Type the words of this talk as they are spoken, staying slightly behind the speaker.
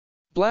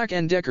Black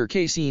and Decker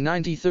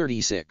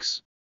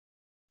KC9036.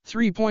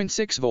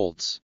 3.6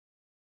 volts.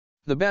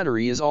 The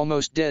battery is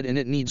almost dead and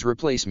it needs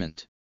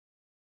replacement.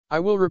 I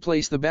will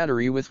replace the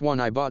battery with one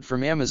I bought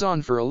from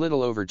Amazon for a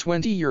little over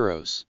 20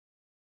 euros.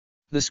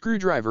 The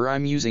screwdriver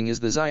I'm using is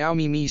the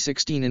Xiaomi Mi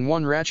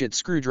 16-in-1 ratchet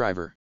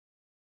screwdriver.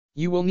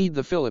 You will need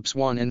the Phillips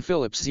 1 and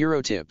Phillips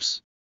 0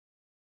 tips.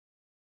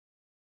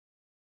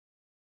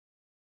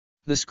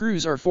 The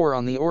screws are 4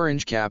 on the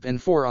orange cap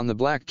and 4 on the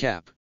black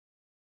cap.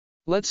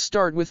 Let's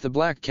start with the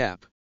black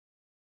cap.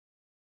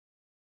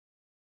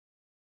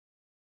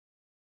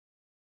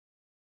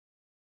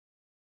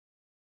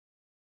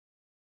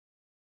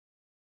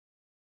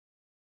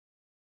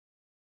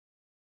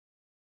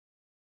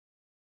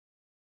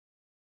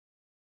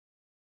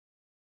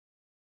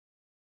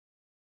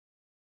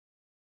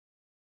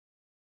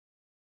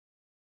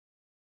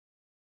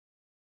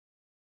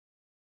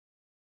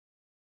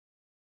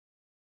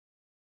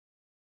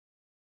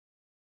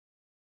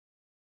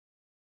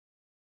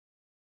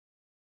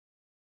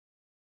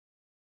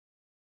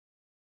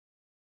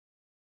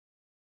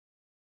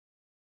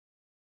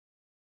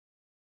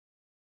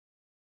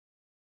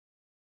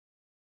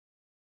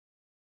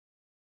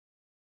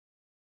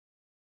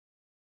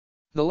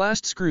 The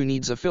last screw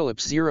needs a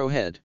Phillips 0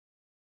 head.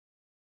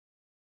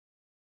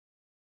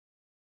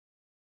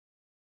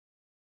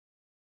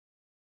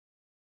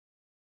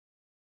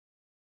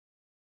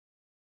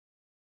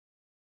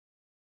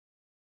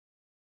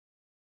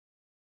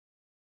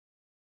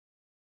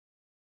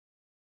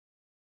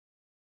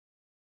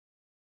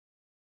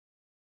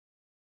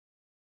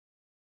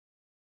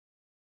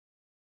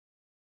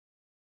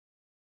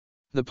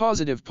 The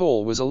positive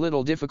pole was a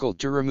little difficult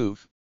to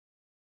remove.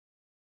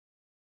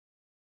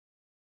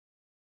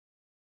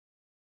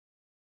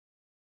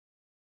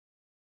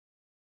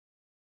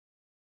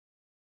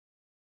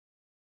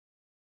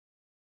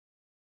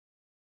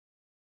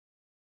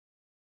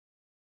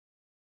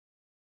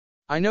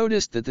 I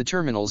noticed that the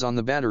terminals on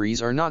the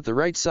batteries are not the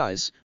right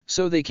size,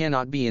 so they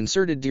cannot be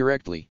inserted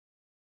directly.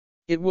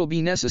 It will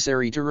be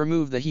necessary to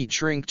remove the heat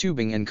shrink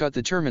tubing and cut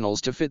the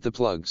terminals to fit the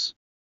plugs.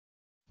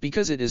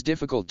 Because it is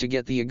difficult to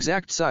get the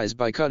exact size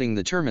by cutting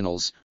the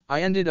terminals,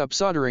 I ended up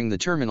soldering the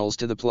terminals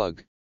to the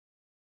plug.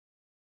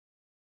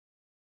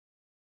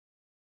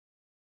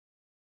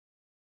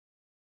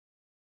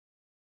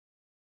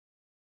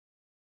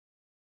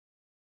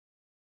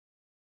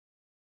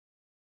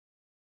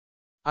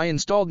 I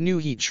installed new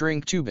heat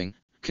shrink tubing,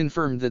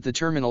 confirmed that the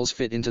terminals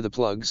fit into the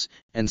plugs,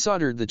 and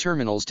soldered the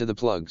terminals to the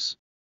plugs.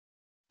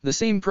 The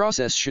same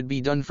process should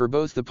be done for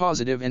both the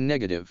positive and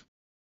negative.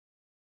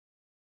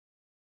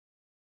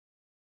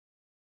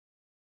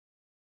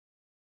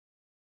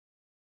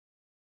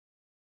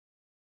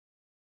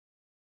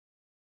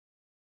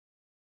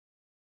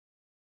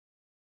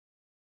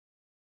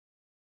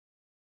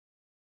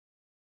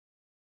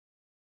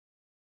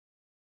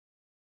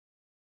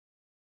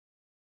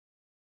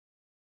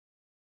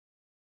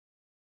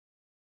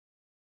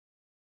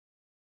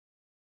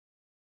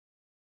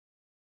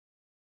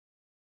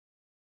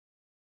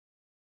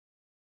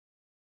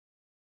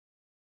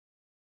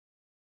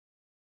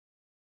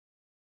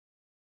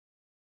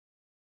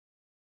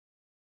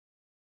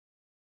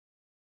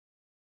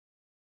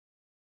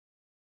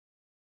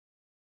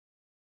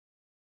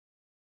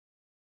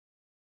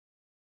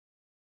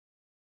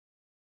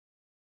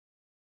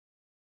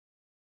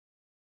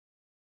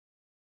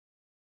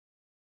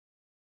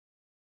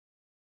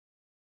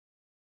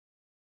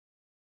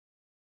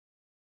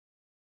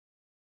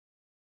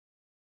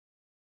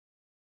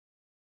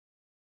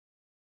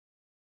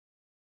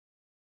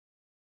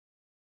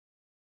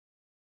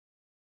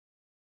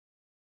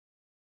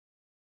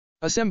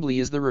 Assembly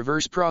is the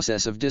reverse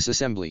process of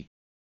disassembly.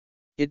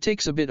 It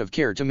takes a bit of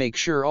care to make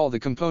sure all the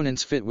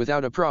components fit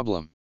without a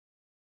problem.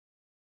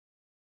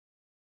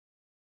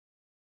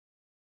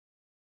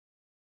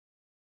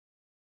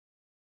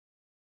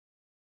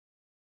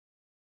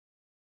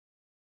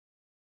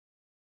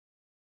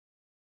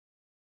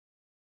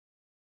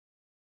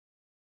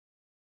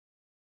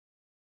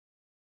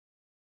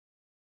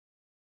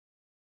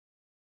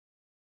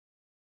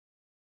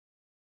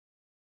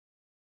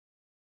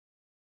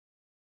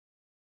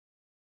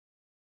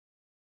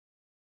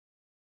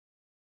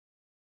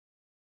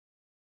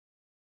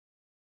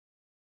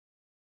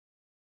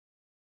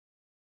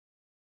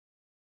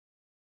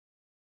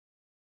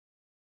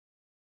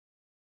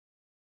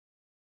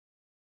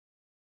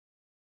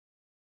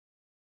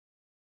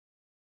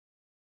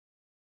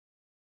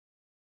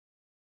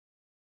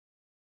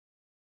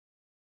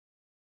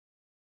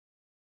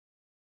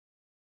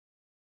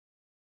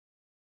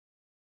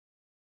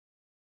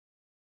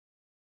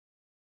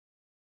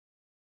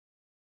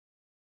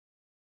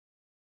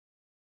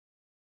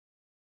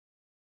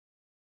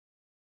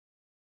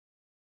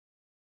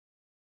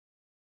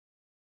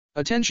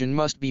 Attention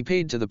must be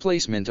paid to the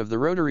placement of the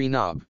rotary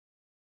knob.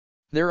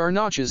 There are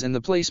notches and the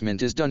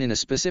placement is done in a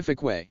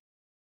specific way.